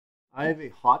I have a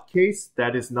hot case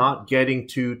that is not getting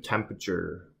to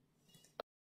temperature.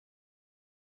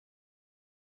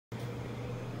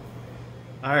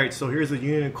 Alright, so here's the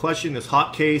unit in question, this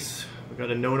hot case. We got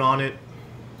a note on it.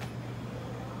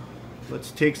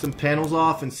 Let's take some panels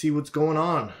off and see what's going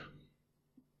on.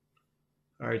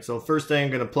 Alright, so first thing, I'm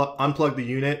going to unplug the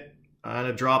unit. I'm going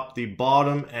to drop the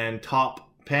bottom and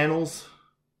top panels.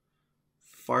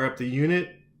 Fire up the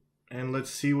unit and let's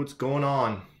see what's going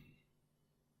on.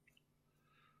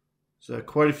 So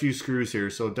quite a few screws here,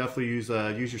 so definitely use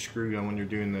your screw gun when you're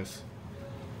doing this.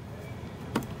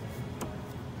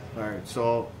 Alright,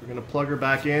 so we're going to plug her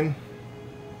back in.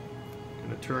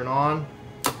 Going to turn on.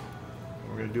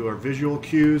 We're going to do our visual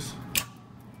cues.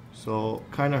 So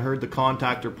kind of heard the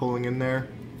contactor pulling in there.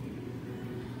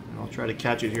 And I'll try to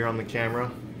catch it here on the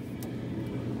camera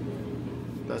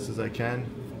best as I can.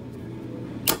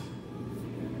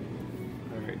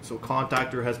 Alright, so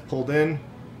contactor has pulled in.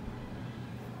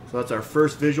 So that's our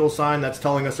first visual sign. That's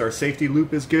telling us our safety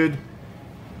loop is good.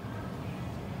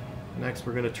 Next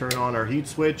we're going to turn on our heat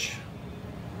switch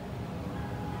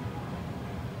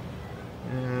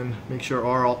and make sure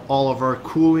all of our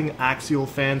cooling axial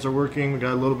fans are working. We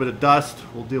got a little bit of dust,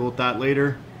 we'll deal with that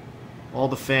later. All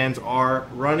the fans are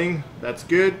running, that's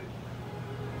good.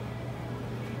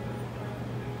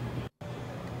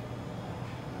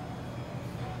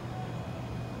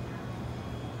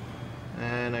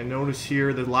 And I notice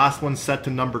here the last one's set to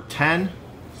number 10.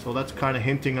 So that's kind of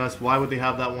hinting us why would they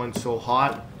have that one so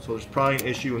hot. So there's probably an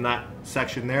issue in that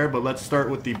section there, but let's start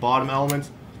with the bottom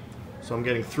elements. So I'm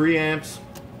getting 3 amps,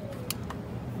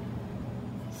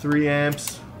 3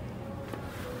 amps,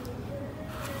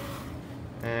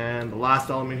 and the last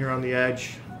element here on the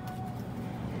edge,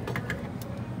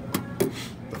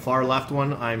 the far left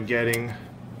one, I'm getting.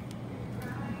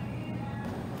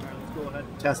 Alright, let's go ahead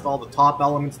and test all the top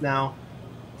elements now.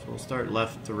 So we'll start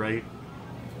left to right.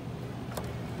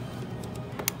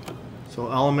 So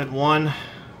element 1,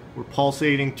 we're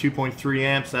pulsating 2.3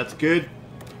 amps, that's good.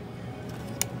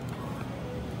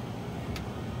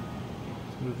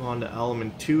 Let's move on to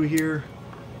element 2 here.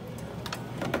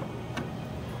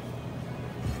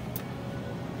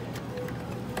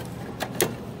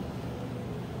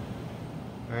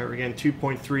 Alright, we're getting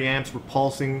 2.3 amps, we're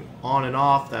pulsing on and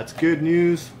off, that's good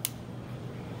news.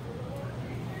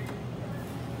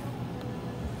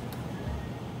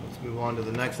 Let's move on to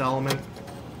the next element.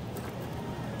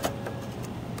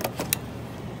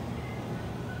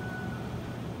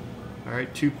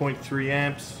 Alright, 2.3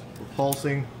 amps, we're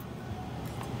pulsing.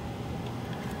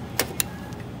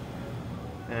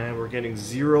 And we're getting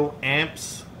 0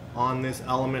 amps on this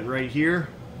element right here.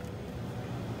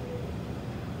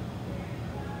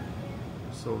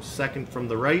 So second from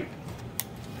the right.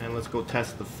 And let's go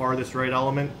test the farthest right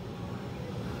element.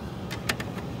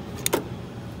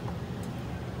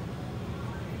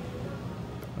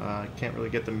 I can't really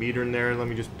get the meter in there. Let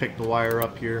me just pick the wire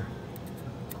up here.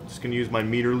 Just gonna use my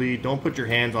meter lead. Don't put your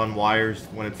hands on wires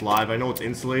when it's live. I know it's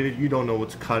insulated. You don't know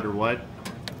what's cut or what.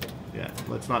 Yeah,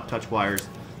 let's not touch wires.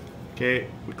 Okay,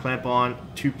 we clamp on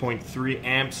 2.3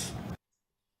 amps.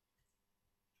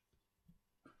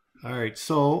 Alright,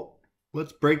 so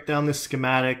let's break down this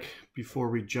schematic before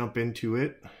we jump into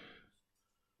it.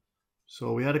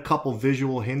 So we had a couple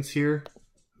visual hints here.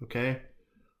 Okay,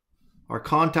 our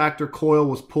contactor coil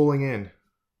was pulling in.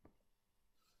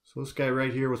 So this guy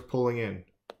right here was pulling in.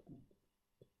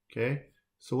 Okay,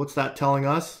 so what's that telling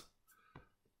us?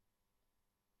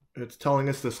 It's telling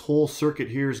us this whole circuit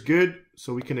here is good,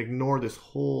 so we can ignore this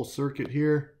whole circuit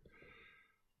here.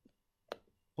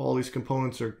 All these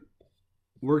components are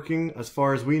working as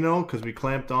far as we know because we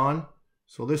clamped on.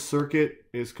 So this circuit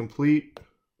is complete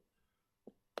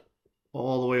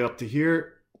all the way up to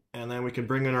here, and then we can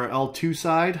bring in our L2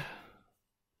 side,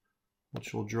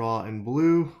 which we'll draw in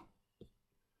blue.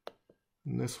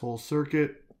 And this whole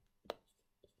circuit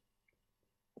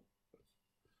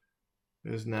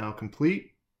is now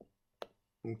complete.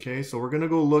 Okay, so we're going to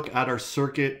go look at our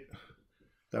circuit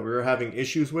that we were having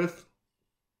issues with.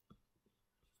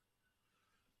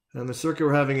 And the circuit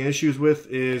we're having issues with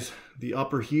is the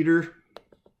upper heater,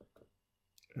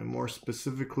 and more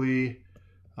specifically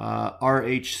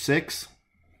RH6.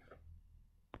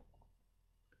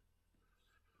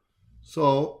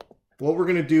 So what we're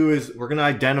going to do is we're going to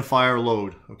identify our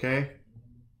load, okay?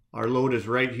 Our load is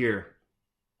right here.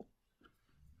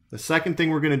 The second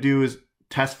thing we're going to do is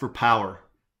test for power.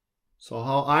 So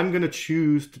how I'm going to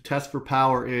choose to test for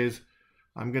power is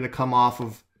I'm going to come off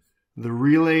of the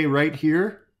relay right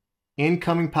here,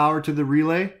 incoming power to the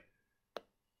relay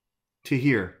to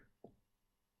here.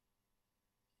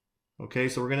 Okay,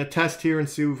 so we're going to test here and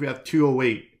see if we have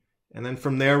 208. And then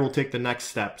from there, we'll take the next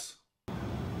steps.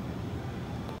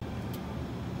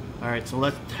 Alright, so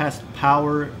let's test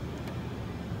power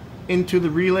into the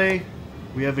relay.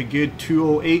 We have a good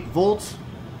 208 volts,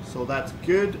 so that's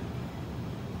good.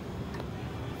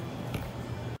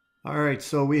 Alright,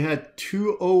 so we had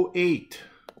 208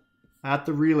 at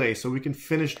the relay, so we can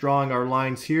finish drawing our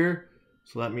lines here.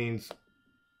 So that means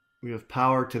we have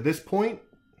power to this point.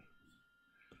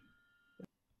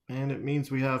 And it means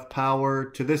we have power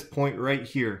to this point right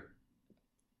here.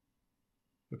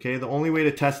 Okay, the only way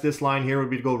to test this line here would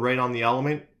be to go right on the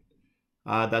element.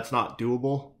 That's not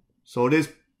doable. So it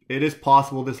is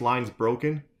possible this line's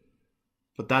broken,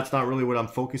 but that's not really what I'm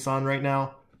focused on right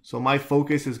now. So my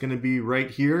focus is going to be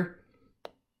right here.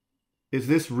 Is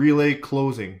this relay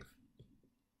closing?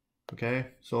 Okay,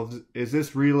 so is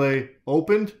this relay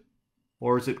opened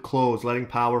or is it closed, letting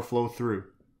power flow through?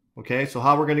 Okay, so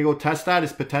how we're going to go test that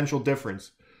is potential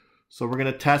difference. So we're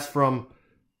going to test from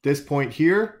this point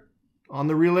here on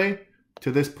the relay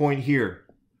to this point here.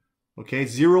 Okay,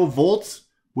 0 volts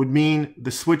would mean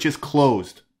the switch is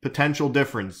closed. Potential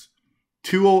difference.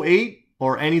 208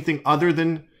 or anything other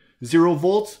than 0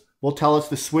 volts will tell us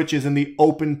the switch is in the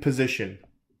open position.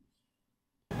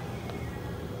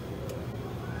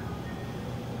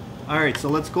 Alright, so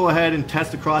let's go ahead and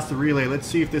test across the relay. Let's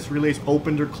see if this relay is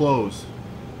opened or closed.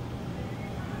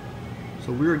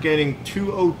 So we're getting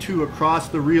 202 across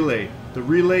the relay. The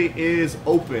relay is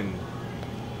open.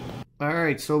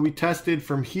 Alright, so we tested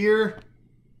from here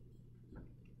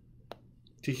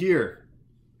to here.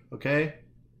 Okay?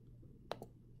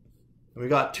 And we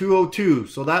got 202.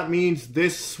 So that means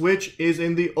this switch is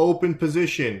in the open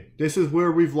position. This is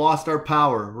where we've lost our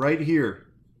power, right here.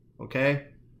 Okay?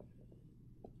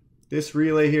 This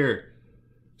relay here.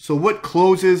 So what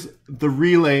closes the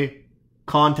relay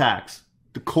contacts?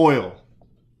 The coil.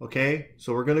 Okay,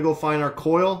 so we're going to go find our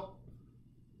coil,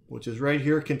 which is right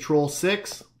here, control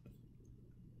 6.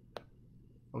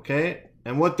 Okay,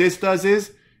 and what this does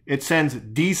is it sends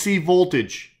DC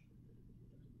voltage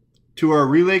to our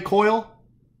relay coil.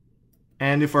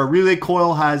 And if our relay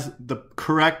coil has the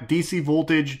correct DC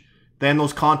voltage, then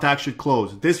those contacts should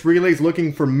close. This relay is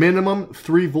looking for minimum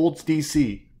 3 volts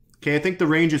DC. Okay, I think the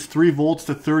range is 3 volts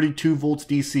to 32 volts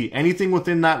DC. Anything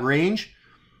within that range,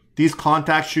 these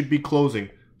contacts should be closing.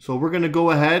 So we're going to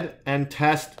go ahead and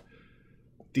test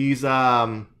these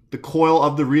the coil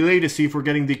of the relay to see if we're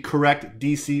getting the correct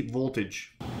DC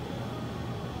voltage.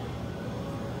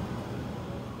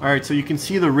 Alright, so you can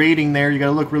see the rating there. You got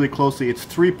to look really closely. It's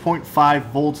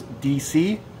 3.5 volts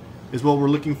DC is what we're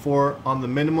looking for on the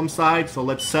minimum side. So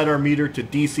let's set our meter to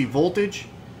DC voltage.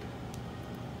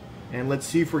 And let's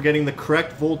see if we're getting the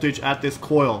correct voltage at this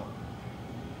coil.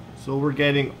 So we're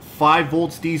getting 5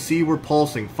 volts DC, we're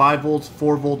pulsing. 5 volts,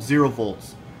 4 volts, 0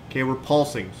 volts. Okay, we're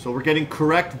pulsing. So we're getting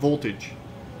correct voltage.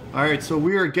 Alright, so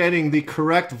we are getting the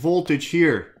correct voltage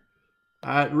here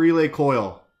at relay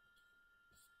coil.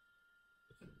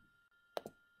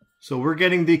 So we're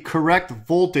getting the correct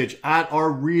voltage at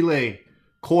our relay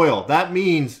coil. That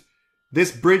means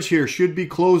this bridge here should be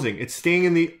closing. It's staying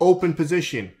in the open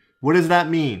position. What does that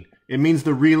mean? It means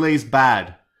the relay's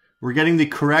bad. We're getting the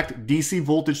correct DC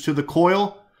voltage to the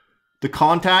coil. The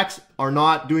contacts are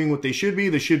not doing what they should be.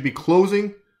 They should be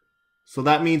closing. So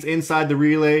that means inside the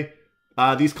relay,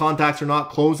 these contacts are not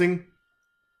closing.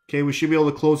 Okay, we should be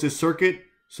able to close this circuit.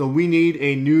 So we need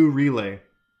a new relay.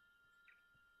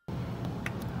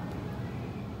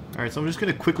 Alright, so I'm just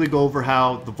going to quickly go over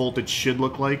how the voltage should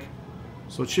look like.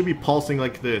 So it should be pulsing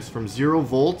like this from 0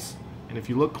 volts. And if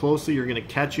you look closely, you're going to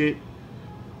catch it.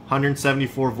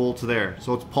 174 volts there.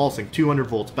 So it's pulsing 200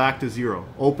 volts back to 0.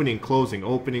 Opening, closing,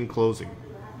 opening, closing.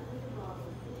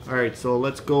 Alright, so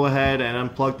let's go ahead and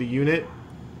unplug the unit.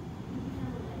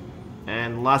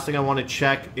 And the last thing I want to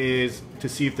check is to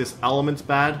see if this element's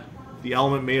bad. The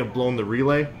element may have blown the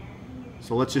relay.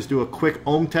 So let's just do a quick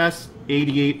ohm test.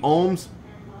 88 ohms.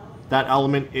 That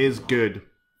element is good.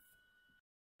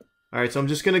 Alright, so I'm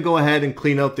just going to go ahead and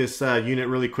clean out this unit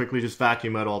really quickly. Just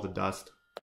vacuum out all the dust.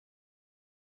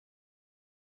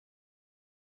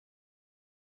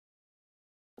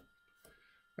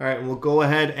 Alright, and we'll go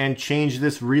ahead and change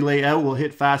this relay out. We'll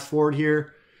hit fast forward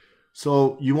here.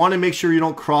 So you want to make sure you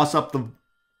don't cross up the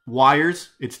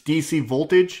wires. It's DC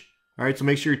voltage. Alright, so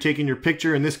make sure you're taking your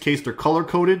picture. In this case, they're color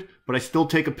coded, but I still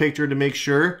take a picture to make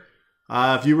sure.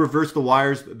 If you reverse the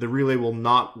wires, the relay will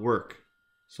not work.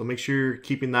 So make sure you're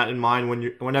keeping that in mind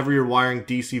whenever you're wiring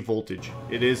DC voltage.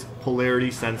 It is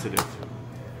polarity sensitive.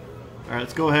 Alright,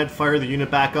 let's go ahead, fire the unit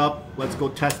back up. Let's go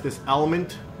test this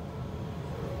element.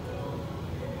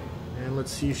 And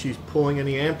let's see if she's pulling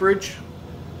any amperage.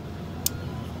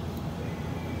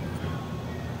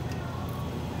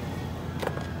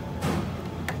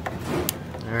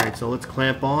 so let's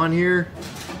clamp on here,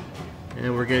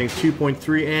 and we're getting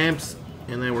 2.3 amps,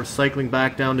 and then we're cycling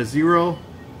back down to 0.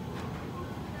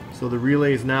 So the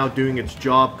relay is now doing its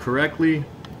job correctly.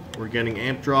 We're getting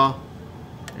amp draw,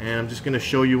 and I'm just going to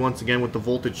show you once again what the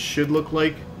voltage should look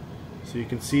like. So you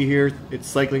can see here it's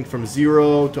cycling from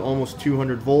 0 to almost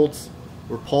 200 volts.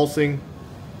 We're pulsing.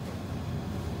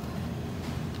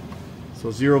 So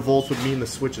 0 volts would mean the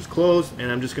switch is closed,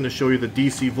 and I'm just going to show you the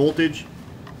DC voltage,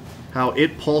 how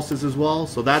it pulses as well.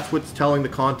 So that's what's telling the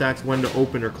contacts when to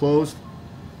open or close.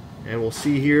 And we'll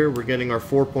see here we're getting our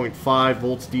 4.5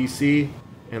 volts DC,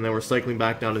 and then we're cycling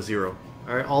back down to 0.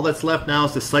 Alright, all that's left now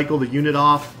is to cycle the unit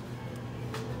off.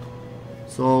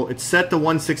 So it's set to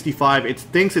 165. It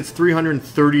thinks it's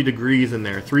 330 degrees in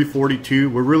there, 342.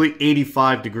 We're really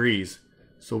 85 degrees.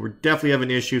 So we definitely have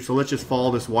an issue. So let's just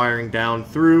follow this wiring down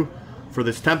through for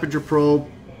this temperature probe.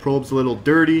 Probe's a little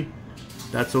dirty.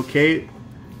 That's okay.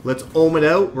 Let's ohm it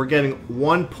out. We're getting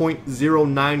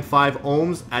 1.095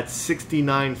 ohms at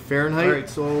 69 Fahrenheit. Alright,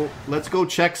 so let's go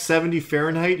check 70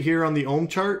 Fahrenheit here on the ohm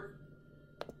chart.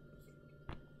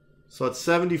 So at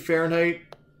 70 Fahrenheit,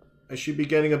 I should be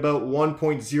getting about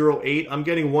 1.08. I'm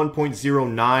getting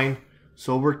 1.09.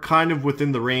 So we're kind of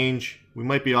within the range. We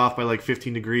might be off by like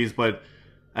 15 degrees, but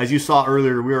as you saw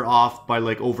earlier, we were off by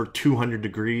like over 200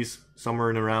 degrees, somewhere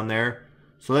in around there.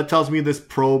 So that tells me this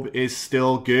probe is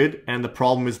still good, and the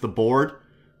problem is the board.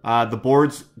 The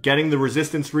board's getting the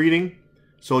resistance reading.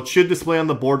 So it should display on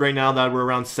the board right now that we're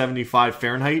around 75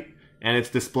 Fahrenheit, and it's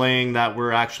displaying that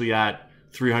we're actually at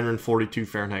 342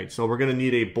 Fahrenheit. So we're going to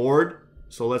need a board.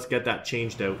 So let's get that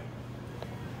changed out.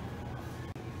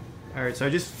 Alright, so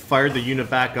I just fired the unit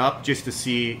back up just to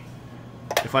see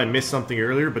if I missed something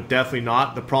earlier, but definitely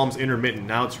not. The problem's intermittent.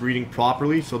 Now it's reading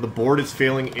properly, so the board is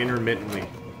failing intermittently.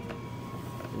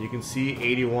 And you can see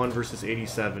 81 versus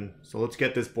 87. So let's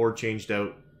get this board changed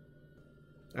out.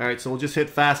 Alright, so we'll just hit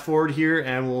fast forward here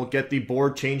and we'll get the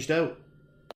board changed out.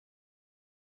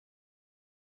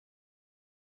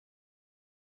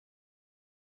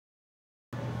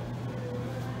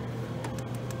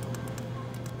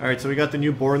 Alright, so we got the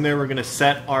new board in there. We're going to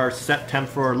set our set temp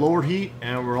for our lower heat,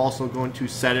 and we're also going to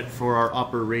set it for our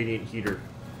upper radiant heater.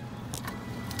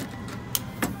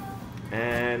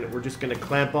 And we're just going to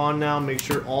clamp on now, make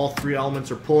sure all 3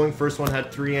 elements are pulling. First one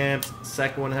had 3 amps,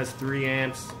 second one has 3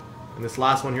 amps, and this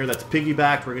last one here that's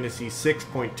piggybacked, we're going to see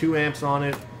 6.2 amps on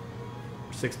it,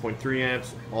 6.3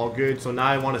 amps, all good. So now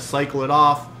I want to cycle it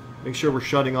off, make sure we're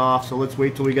shutting off. So let's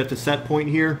wait till we get to set point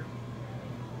here.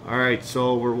 Alright,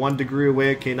 so we're 1 degree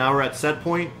away. Okay, now we're at set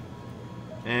point,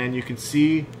 and you can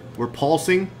see we're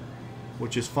pulsing,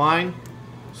 which is fine.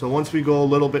 So once we go a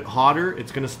little bit hotter,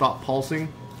 it's going to stop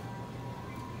pulsing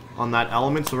on that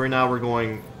element. So right now we're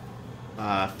going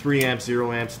 3 amps,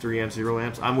 0 amps, 3 amps, 0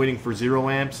 amps. I'm waiting for 0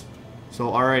 amps. So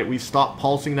alright, we've stopped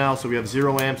pulsing now, so we have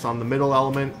 0 amps on the middle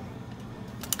element.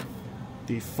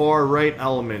 The far right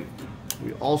element,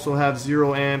 we also have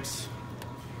 0 amps.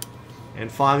 And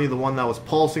finally, the one that was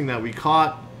pulsing that we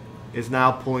caught is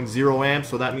now pulling 0 amps,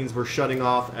 so that means we're shutting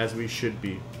off as we should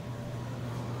be.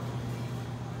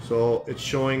 So it's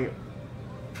showing,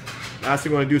 last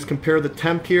thing I want to do is compare the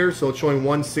temp here. So it's showing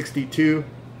 162,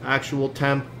 actual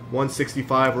temp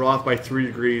 165, we're off by 3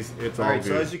 degrees, it's all good.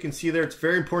 So as you can see there, it's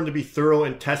very important to be thorough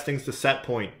in testing the set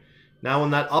point. Now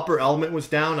when that upper element was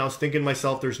down, I was thinking to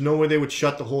myself, there's no way they would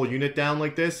shut the whole unit down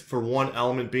like this for one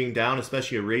element being down,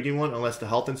 especially a radiant one, unless the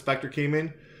health inspector came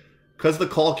in. Because the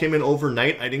call came in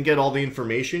overnight, I didn't get all the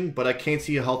information, but I can't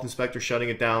see a health inspector shutting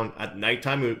it down at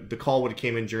nighttime. The call would have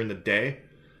came in during the day.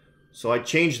 So I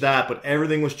changed that, but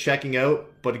everything was checking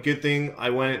out. But a good thing,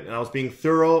 I went and I was being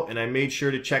thorough, and I made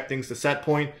sure to check things to set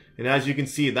point. And as you can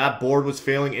see, that board was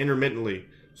failing intermittently.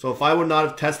 So if I would not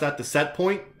have tested at the set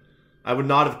point, I would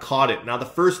not have caught it. Now the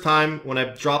first time when I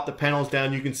dropped the panels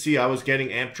down, you can see I was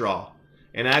getting amp draw.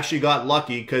 And I actually got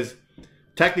lucky because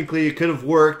technically it could have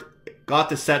worked, got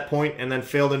the set point, and then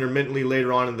failed intermittently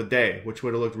later on in the day, which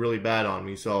would have looked really bad on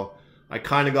me. So I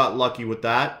kind of got lucky with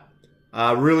that.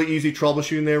 Really easy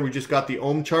troubleshooting there. We just got the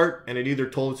ohm chart, and it either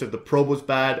told us if the probe was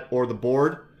bad or the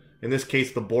board. In this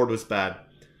case, the board was bad.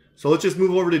 So let's just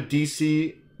move over to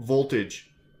DC voltage.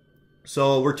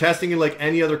 So we're testing it like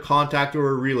any other contactor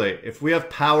or relay. If we have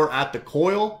power at the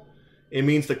coil, it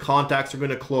means the contacts are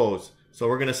going to close. So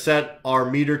we're going to set our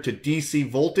meter to DC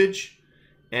voltage.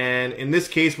 And in this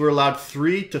case, we're allowed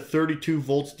 3 to 32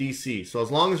 volts DC. So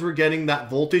as long as we're getting that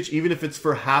voltage, even if it's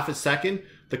for half a second,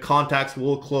 the contacts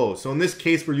will close. So in this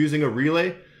case, we're using a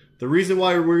relay. The reason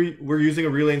why we're using a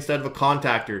relay instead of a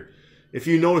contactor, if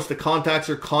you notice, the contacts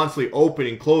are constantly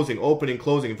opening, closing, opening,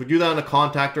 closing. If we do that on a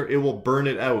contactor, it will burn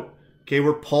it out. Okay,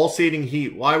 we're pulsating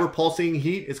heat. Why we're pulsating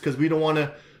heat? It's because we don't want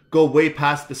to go way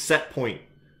past the set point.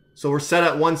 So we're set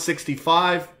at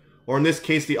 165, or in this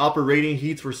case, the upper rating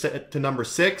heats were set to number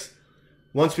 6.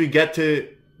 Once we get to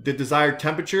the desired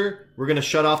temperature, we're going to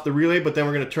shut off the relay, but then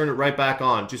we're going to turn it right back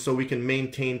on just so we can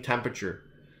maintain temperature.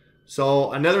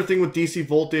 So another thing with DC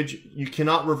voltage, you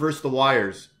cannot reverse the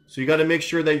wires. So you got to make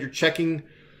sure that you're checking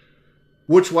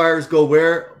which wires go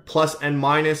where, plus and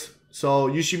minus. So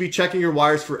you should be checking your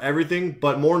wires for everything,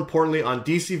 but more importantly on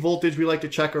DC voltage, we like to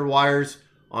check our wires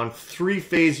on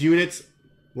 3-phase units.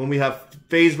 When we have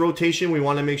phase rotation, we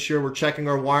want to make sure we're checking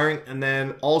our wiring. And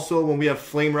then also when we have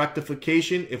flame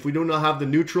rectification, if we do not have the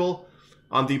neutral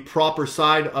on the proper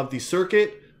side of the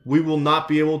circuit, we will not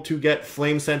be able to get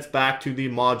flame sense back to the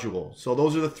module. So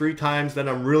those are the 3 times that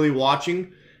I'm really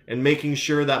watching and making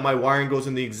sure that my wiring goes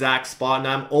in the exact spot. And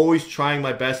I'm always trying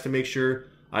my best to make sure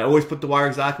I always put the wire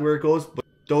exactly where it goes. But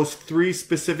those 3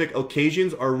 specific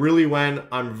occasions are really when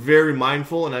I'm very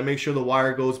mindful and I make sure the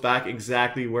wire goes back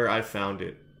exactly where I found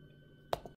it.